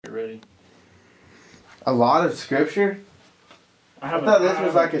it ready. A lot of scripture? I thought this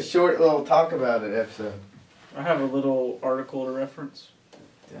was like a short little talk about it episode. I have a little article to reference.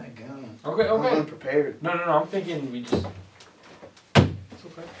 Okay. I'm unprepared. No. I'm thinking we just. It's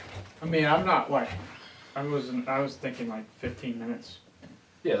okay. I mean, I'm not like. I was thinking like 15 minutes.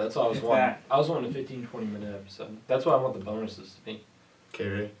 Yeah, that's what I was If wanting. that. I was wanting a 15, 20-minute episode. That's what I want the bonuses to be. Okay,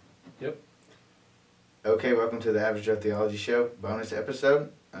 ready? Yep. Okay, welcome to the Average Joe Theology Show, bonus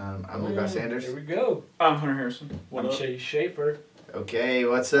episode. I'm Levi Sanders. Here we go. I'm Hunter Harrison. I'm Chase Schaefer. Okay,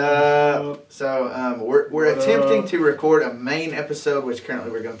 what's up? So we're attempting to record a main episode, which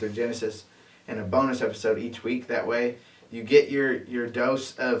currently we're going through Genesis, and a bonus episode each week. That way you get your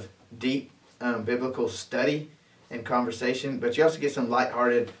dose of deep biblical study and conversation, but you also get some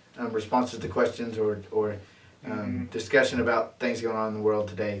lighthearted responses to questions or discussion about things going on in the world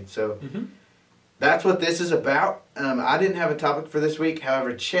today. So that's what this is about. I didn't have a topic for this week.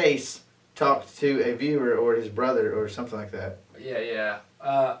 However, Chase talked to a viewer or his brother or something like that. Yeah.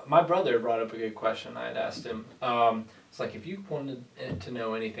 My brother brought up a good question. I had asked him. It's like, if you wanted to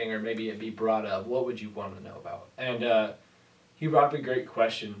know anything, or maybe it be brought up, what would you want to know about? And he brought up a great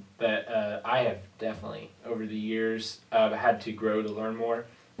question that I have definitely, over the years, had to grow to learn more.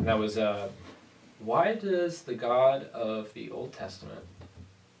 And that was, why does the God of the Old Testament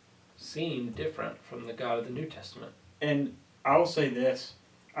seem different from the God of the New Testament? And I will say this.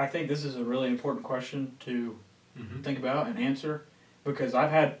 I think this is a really important question to think about and answer, because I've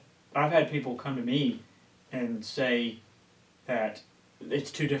had people come to me and say that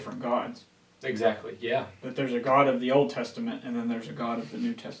it's two different gods. Exactly, yeah. That there's a God of the Old Testament and then there's a God of the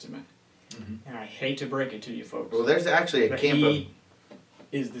New Testament. And I hate to break it to you folks. Well, there's actually a camp He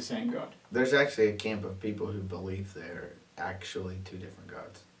is the same God. There's actually a camp of people who believe they're actually two different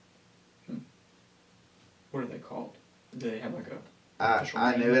gods. What are they called? Do they have like a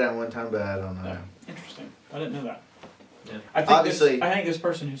I knew it at one time, but I don't know. Interesting. I didn't know that. Yeah. I think this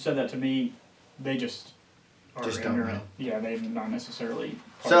person who said that to me, they just are Just don't ignorant. know. Yeah, they're not necessarily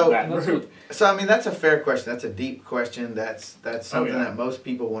part of that group. So I mean, that's a fair question. That's a deep question. That's something that most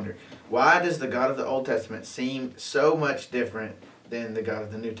people wonder. Why does the God of the Old Testament seem so much different than the God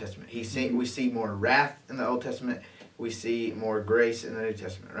of the New Testament? We see more wrath in the Old Testament. We see more grace in the New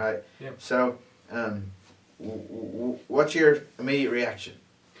Testament, right? Yep. So, what's your immediate reaction?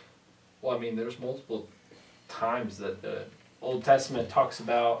 Well, I mean, there's multiple times that the Old Testament talks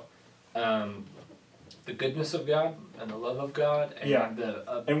about the goodness of God and the love of God, and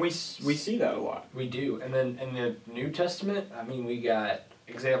and we see that a lot. We do, and then in the New Testament, I mean, we got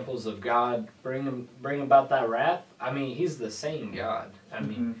examples of God bring about that wrath. I mean, He's the same God. I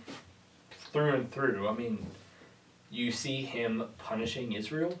mean, through and through. I mean, you see Him punishing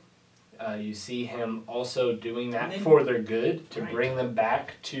Israel. You see Him also doing that for their good, to bring them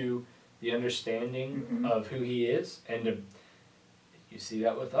back to the understanding of who He is. And you see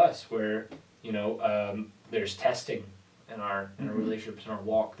that with us, where, there's testing in our relationships, in our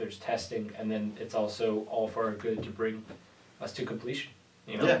walk. There's testing, and then it's also all for our good to bring us to completion.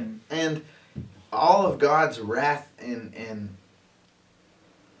 Yeah, and all of God's wrath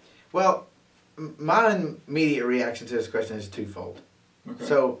well, my immediate reaction to this question is twofold. Okay.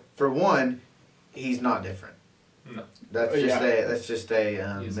 So, for one, He's not different. No. That's just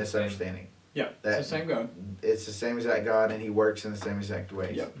a misunderstanding. Yeah, it's the same God. It's the same exact God, and He works in the same exact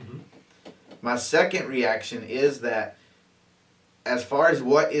ways. Yep. My second reaction is that, as far as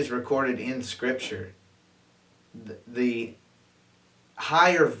what is recorded in Scripture, the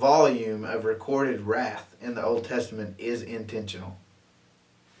higher volume of recorded wrath in the Old Testament is intentional.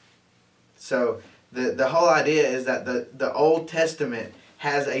 So the whole idea is that the Old Testament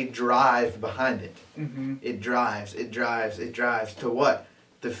has a drive behind it. It drives to what?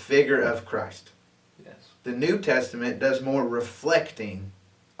 The figure of Christ. Yes. The New Testament does more reflecting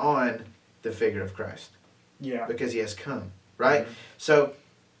on the figure of Christ. Yeah. Because He has come, right? So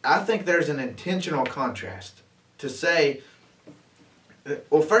I think there's an intentional contrast to say,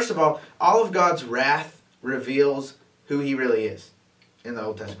 well, first of all of God's wrath reveals who He really is in the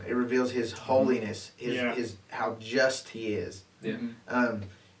Old Testament. It reveals His holiness, his how just He is. Yeah.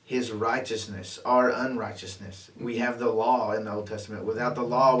 His righteousness, our unrighteousness. We have the law in the Old Testament. Without the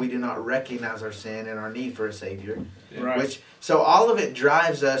law, we do not recognize our sin and our need for a Savior. Yeah. Right. So all of it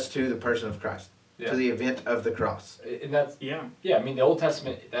drives us to the person of Christ, to the event of the cross. And that's I mean, the Old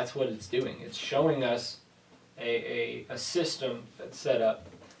Testament, that's what it's doing. It's showing us a system that's set up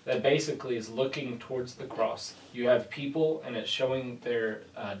that basically is looking towards the cross. You have people, and it's showing their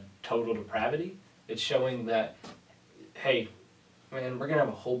total depravity. It's showing that, hey, man, we're going to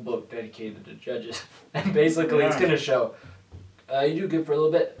have a whole book dedicated to Judges. And basically it's going to show You do good for a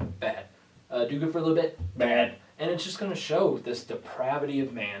little bit, bad. Do good for a little bit, Bad. And it's just going to show this depravity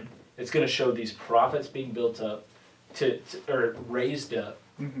of man. It's going to show these prophets being built up or raised up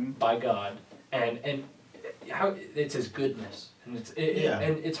by God, and how it's His goodness, and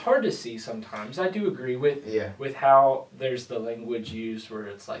and it's hard to see sometimes. I do agree with how there's the language used where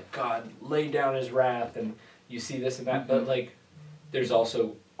it's like God laid down His wrath, and you see this and that, but like there's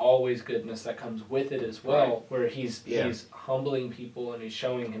also always goodness that comes with it as well, where He's humbling people and He's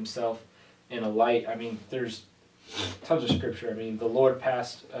showing Himself in a light. I mean, there's tons of scripture. I mean, the Lord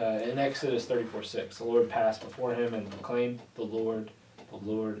passed, in Exodus 34:6, the Lord passed before Him and proclaimed, the Lord,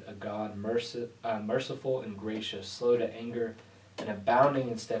 a God merciful and gracious, slow to anger, and abounding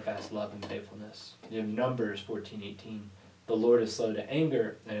in steadfast love and faithfulness. You have Numbers 14:18, the Lord is slow to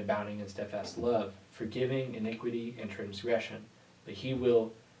anger and abounding in steadfast love, forgiving iniquity and transgression, but He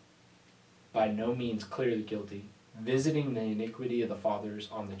will by no means clear the guilty, visiting the iniquity of the fathers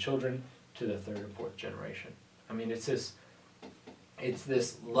on the children to the third and fourth generation. I mean, it's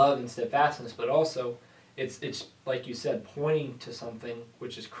this love and steadfastness, but also it's like you said, pointing to something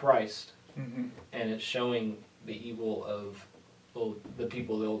which is Christ, and it's showing the evil of the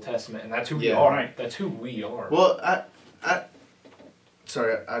people of the Old Testament, and that's who we are. Right. That's who we are. Well, I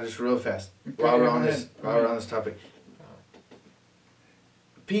just real fast while we're on this topic.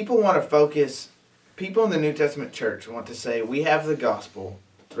 People want to focus. People in the New Testament church want to say we have the gospel,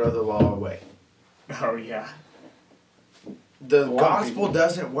 throw the law away. Oh yeah. The gospel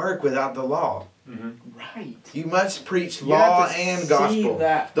doesn't work without the law. Right. You must preach law and gospel.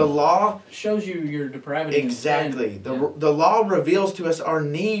 The law shows you your depravity. Exactly. The law reveals to us our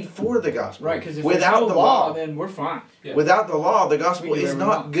need for the gospel. Right, because if without the law, then we're fine. Yeah. Without the law, the gospel is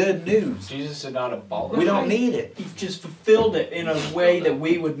not good news. Jesus did not abolish it. We don't need it. He's just fulfilled it in a way that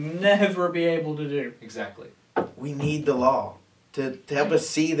we would never be able to do. Exactly. We need the law to help us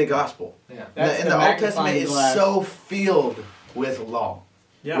see the gospel. Yeah. And the Old Testament is so filled with law.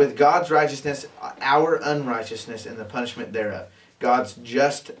 Yeah. With God's righteousness, our unrighteousness, and the punishment thereof. God's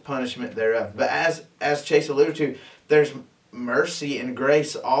just punishment thereof. But as Chase alluded to, there's mercy and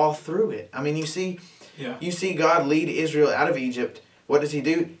grace all through it. I mean, you see God lead Israel out of Egypt. What does He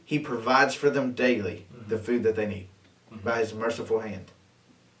do? He provides for them daily the food that they need by His merciful hand.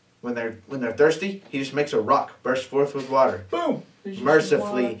 When they're thirsty, He just makes a rock burst forth with water. Boom!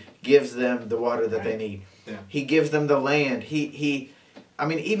 Mercifully gives them the water that they need. Yeah. He gives them the land. I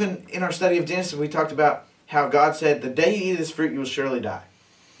mean, even in our study of Genesis, we talked about how God said, the day you eat of this fruit, you will surely die.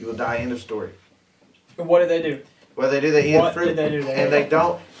 You will die, end of story. And what did they do? Well, they eat the fruit. Did they do? And they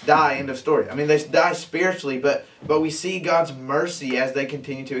don't die, end of story. I mean, they die spiritually, but we see God's mercy as they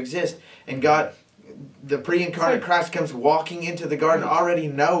continue to exist. And God, the pre-incarnate Christ comes walking into the garden already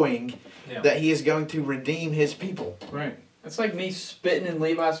knowing that He is going to redeem His people. Right. It's like me spitting in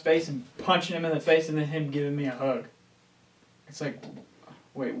Levi's face and punching him in the face and then him giving me a hug. It's like...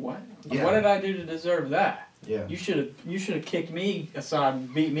 Wait, what? Yeah. What did I do to deserve that? Yeah. You should have kicked me aside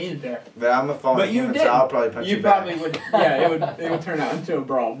and beat me to death. But I'm a fallen human, so I'll probably punch you back. You probably would. Yeah, it would turn out into a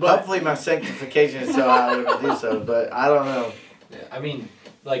brawl. But hopefully my sanctification is so high I would do so, but I don't know. Yeah, I mean,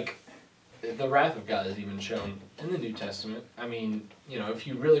 like, the wrath of God is even shown in the New Testament. I mean, if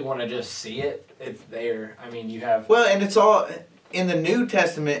you really want to just see it, it's there. I mean, you have... Well, and it's all... In the New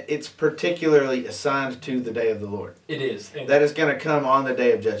Testament, it's particularly assigned to the day of the Lord. It is. That is going to come on the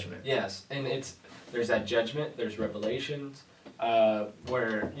day of judgment. Yes, and there's that judgment, there's revelations,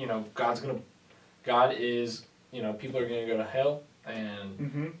 where, God is, people are going to go to hell,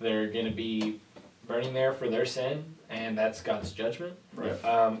 and they're going to be burning there for their sin, and that's God's judgment. Right.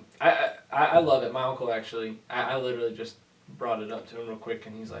 I love it. My uncle, actually, I literally just brought it up to him real quick,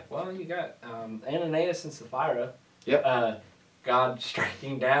 and he's like, well, you got Ananias and Sapphira. Yep. God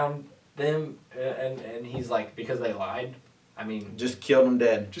striking down them, and He's like, because they lied, I mean... Just killed them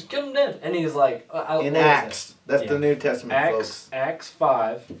dead. And He's like... in Acts. That's the New Testament, folks. Acts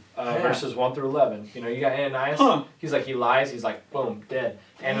 5, verses 1 through 11. You got Ananias. He's like, he lies. He's like, boom, dead.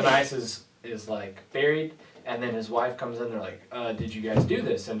 Ananias is like, buried. And then his wife comes in. They're like, did you guys do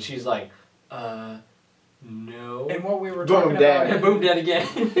this? And she's like, no. And what we were talking about... Boom, dead again.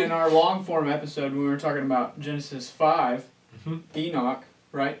 In our long-form episode, when we were talking about Genesis 5... Enoch,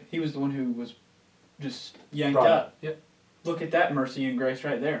 right? He was the one who was just yanked up. Yep. Look at that mercy and grace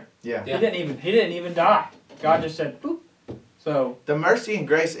right there. Yeah. He didn't even die. God just said, "Boop." So the mercy and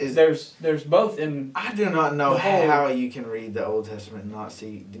grace is there's both in. I do not know how you can read the Old Testament and not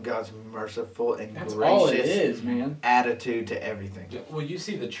see God's merciful and gracious all it is, man. Attitude to everything. Well, you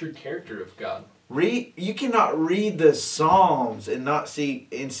see the true character of God. You cannot read the Psalms and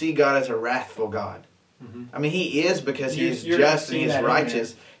see God as a wrathful God. Mm-hmm. I mean, he is because he is You're just gonna and he see is that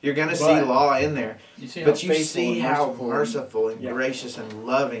righteous. You're going to see But law in there. You see But you faithful see and how merciful merciful and yeah. gracious and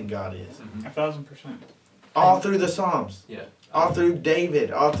loving God is. Mm-hmm. 1,000%. All through the Psalms. Yeah. All through David.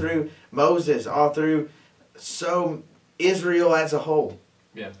 All through Moses. All through Israel as a whole.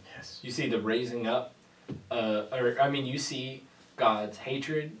 Yeah. Yes. You see the raising up, you see God's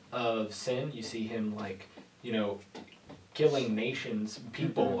hatred of sin. You see him, killing nations,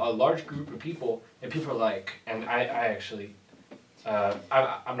 people, a large group of people, and people are like, and I actually,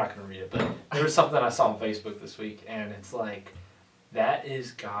 I'm not going to read it, but there was something I saw on Facebook this week, and it's like, that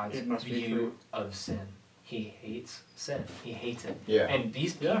is God's view of sin. He hates sin. He hates it. Yeah. And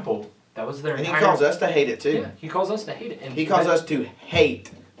these people, that was their And entire... he calls us to hate it too. Yeah, he calls us to hate it. And he calls us to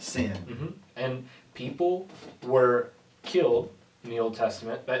hate sin. Mm-hmm. And people were killed in the Old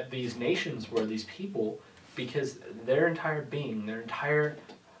Testament, but these nations were these people because their entire being, their entire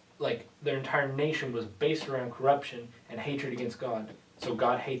nation was based around corruption and hatred against God. So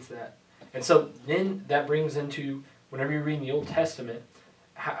God hates that. And so then that brings into, whenever you read in the Old Testament,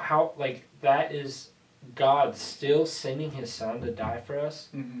 how that is God still sending his son to die for us.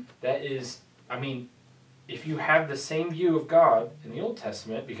 Mm-hmm. That is, if you have the same view of God in the Old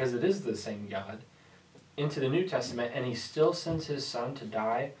Testament, because it is the same God, into the New Testament, and he still sends his son to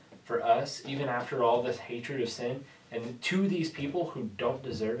die for us, even after all this hatred of sin, and to these people who don't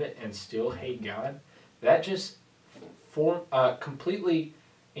deserve it and still hate God, that just completely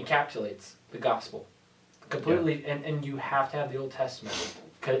encapsulates the gospel. Completely, yeah. And you have to have the Old Testament.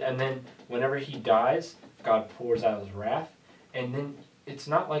 And then whenever he dies, God pours out his wrath, and then it's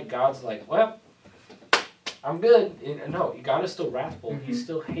not like God's like, well, I'm good. No, God is still wrathful. Mm-hmm. He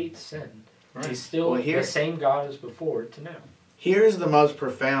still hates sin. Right. He's still the same God as before to now. Here's the most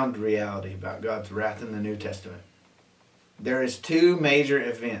profound reality about God's wrath in the New Testament. There is two major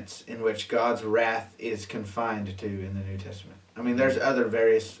events in which God's wrath is confined to in the New Testament. There's other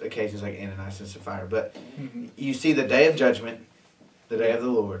various occasions like Ananias and Sapphira, but you see the day of judgment, the day of the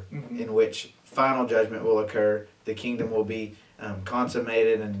Lord, in which final judgment will occur, the kingdom will be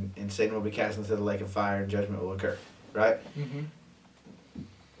consummated, and Satan will be cast into the lake of fire, and judgment will occur, right? Mm-hmm.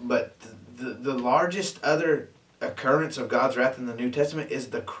 But the largest other occurrence of God's wrath in the New Testament is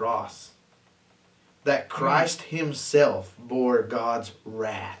the cross. That Christ himself bore God's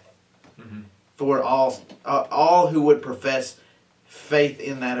wrath for all who would profess faith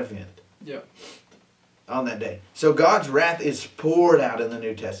in that event. Yeah. On that day. So God's wrath is poured out in the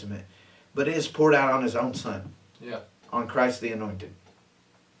New Testament, but it is poured out on his own son. Yeah. On Christ the Anointed.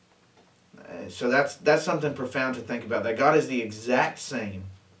 So that's something profound to think about. That God is the exact same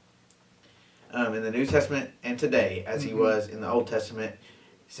in the New Testament and today as he was in the Old Testament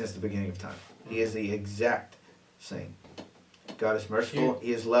since the beginning of time. He is the exact same. God is merciful.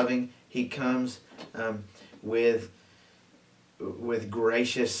 He is loving. He comes with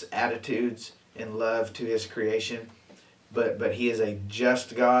gracious attitudes and love to his creation. But he is a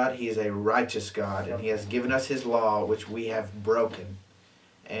just God. He is a righteous God. And he has given us his law, which we have broken.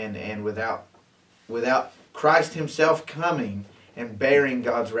 And without Christ himself coming and bearing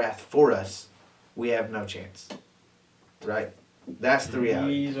God's wrath for us, we have no chance. Right? That's the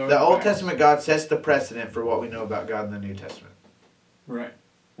reality. The Old Testament God sets the precedent for what we know about God in the New Testament. Right.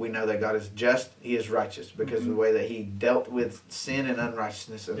 We know that God is just, he is righteous because of the way that he dealt with sin and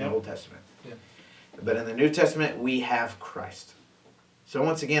unrighteousness in the Old Testament. Yeah. But in the New Testament, we have Christ. So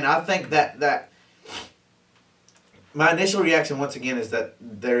once again, I think that my initial reaction once again is that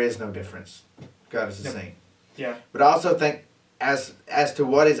there is no difference. God is the same. Yeah. But I also think as to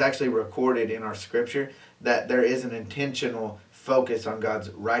what is actually recorded in our scripture, that there is an intentional focus on God's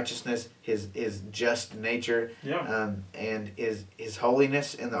righteousness, his just nature, and his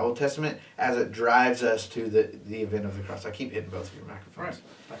holiness in the Old Testament as it drives us to the event of the cross. I keep hitting both of your microphones.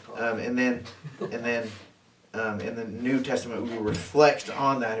 Right. And then in the New Testament we reflect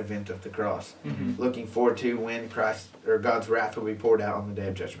on that event of the cross, looking forward to when Christ or God's wrath will be poured out on the day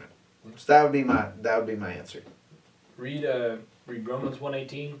of judgment. So that would be my answer. Read Romans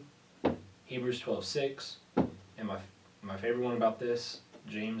 1:18, Hebrews 12:6, and my favorite one about this,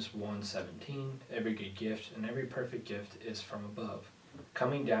 James 1:17. Every good gift and every perfect gift is from above,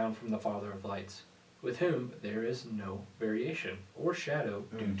 coming down from the Father of lights, with whom there is no variation or shadow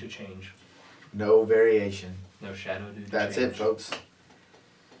due to change. No variation. No shadow due to change. That's it, folks.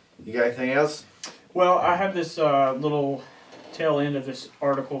 You got anything else? Well, I have this little tail end of this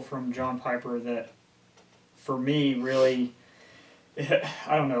article from John Piper that, for me, really,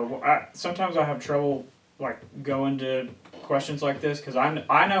 I don't know. Sometimes I have trouble going to questions like this because I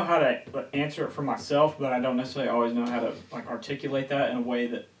know how to answer it for myself, but I don't necessarily always know how to articulate that in a way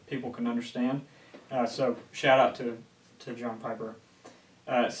that people can understand. So shout out to John Piper.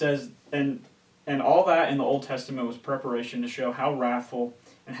 It says, and all that in the Old Testament was preparation to show how wrathful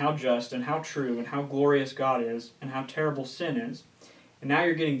and how just and how true and how glorious God is and how terrible sin is. And now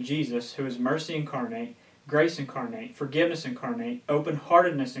you're getting Jesus, who is mercy incarnate, grace incarnate, forgiveness incarnate,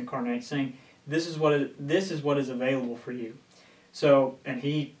 open-heartedness incarnate, saying this is what is available for you. So, and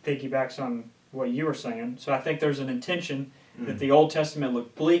he piggybacks on what you were saying. So I think there's an intention that the Old Testament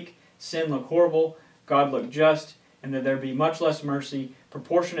looked bleak, sin looked horrible, God looked just, and that there be much less mercy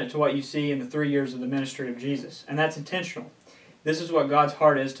proportionate to what you see in the 3 years of the ministry of Jesus. And that's intentional. This is what God's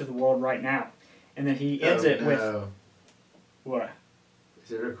heart is to the world right now. And then he ends it with... What?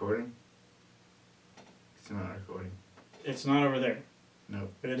 Is it recording? It's not recording. It's not over there.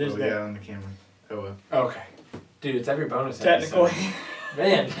 Nope. But it is there. there. On the camera. Oh well. Okay. Dude, it's every bonus Technically. episode.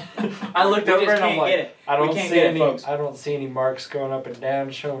 Man. I looked over and I'm like, I don't see any marks going up and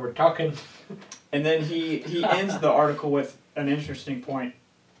down showing we're talking. And then he ends the article with an interesting point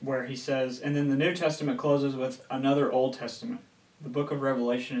where he says, and then the New Testament closes with another Old Testament. The book of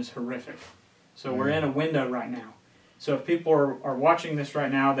Revelation is horrific. So we're in a window right now. So if people are watching this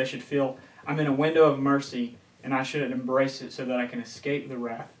right now, they should feel, I'm in a window of mercy, and I should embrace it so that I can escape the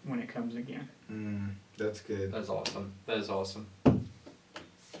wrath when it comes again. That's good. That's awesome. That is awesome.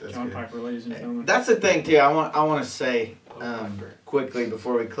 That's John good. Piper, ladies and gentlemen. That's the thing too. I want to say quickly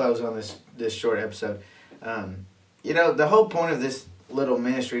before we close on this short episode. The whole point of this little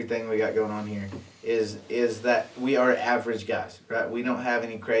ministry thing we got going on here is that we are average guys, right? We don't have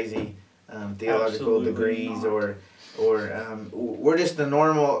any crazy theological Absolutely degrees not. or we're just a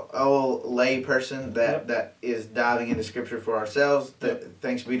normal old lay person that is diving into Scripture for ourselves.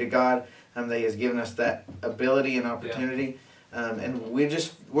 Thanks be to God, that He has given us that ability and opportunity, and we're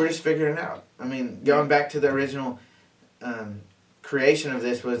just figuring it out. I mean, going back to the original creation of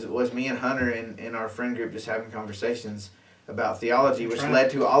this was me and Hunter in our friend group just having conversations about theology, which led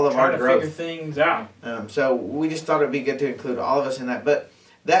to all of our growth. Figure things out. So we just thought it'd be good to include all of us in that. But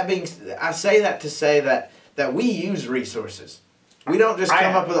that being, I say that to say that we use resources. We don't just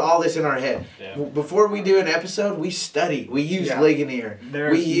come up with all this in our head. Yeah. Before we do an episode, we study. We use Ligonier.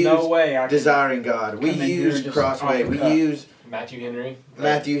 There's we use no way I Desiring God. We use Crossway. We use Matthew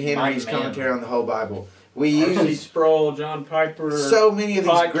Henry's commentary on the whole Bible. We use Sproul, John Piper, so many of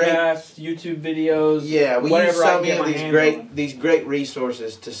these podcasts, YouTube videos. Yeah, we use so many of these great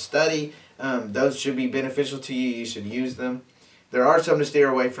resources to study. Those should be beneficial to you. You should use them. There are some to steer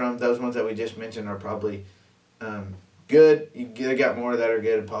away from. Those ones that we just mentioned are probably good. You got more that are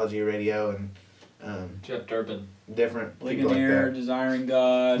good. Apology Radio and Jeff Durbin. Different Ligonier, people like that. Desiring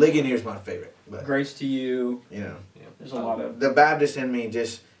God. Ligonier is my favorite. But, Grace to You. There's a lot of... The Baptist in me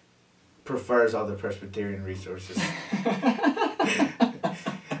just prefers all the Presbyterian resources.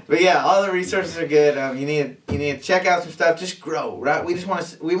 But yeah, all the resources are good. You need to check out some stuff. Just grow, right?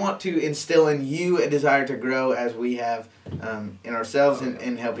 We want to instill in you a desire to grow as we have in ourselves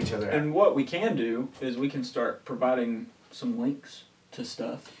and help each other out. And what we can do is we can start providing some links to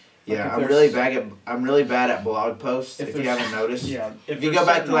stuff. Yeah, I'm really bad at blog posts. If you haven't noticed, if you go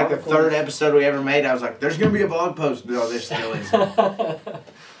back to like the third episode we ever made, I was like, "There's gonna be a blog post." No, there still isn't.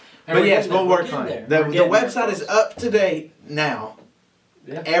 But yes, we'll work on it. The website is up to date now.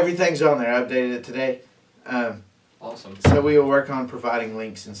 Yeah. Everything's on there. I updated it today. Awesome. So we will work on providing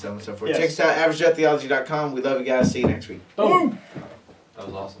links and so on and so forth. Check us out, averagetheology.com. We love you guys. See you next week. Boom. That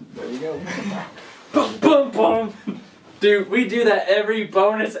was awesome. There you go. Boom, boom, boom. Dude, we do that every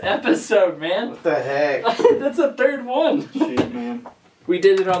bonus episode, man. What the heck? That's the third one. Shit, man. We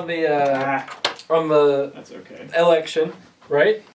did it on the That's okay. election, right?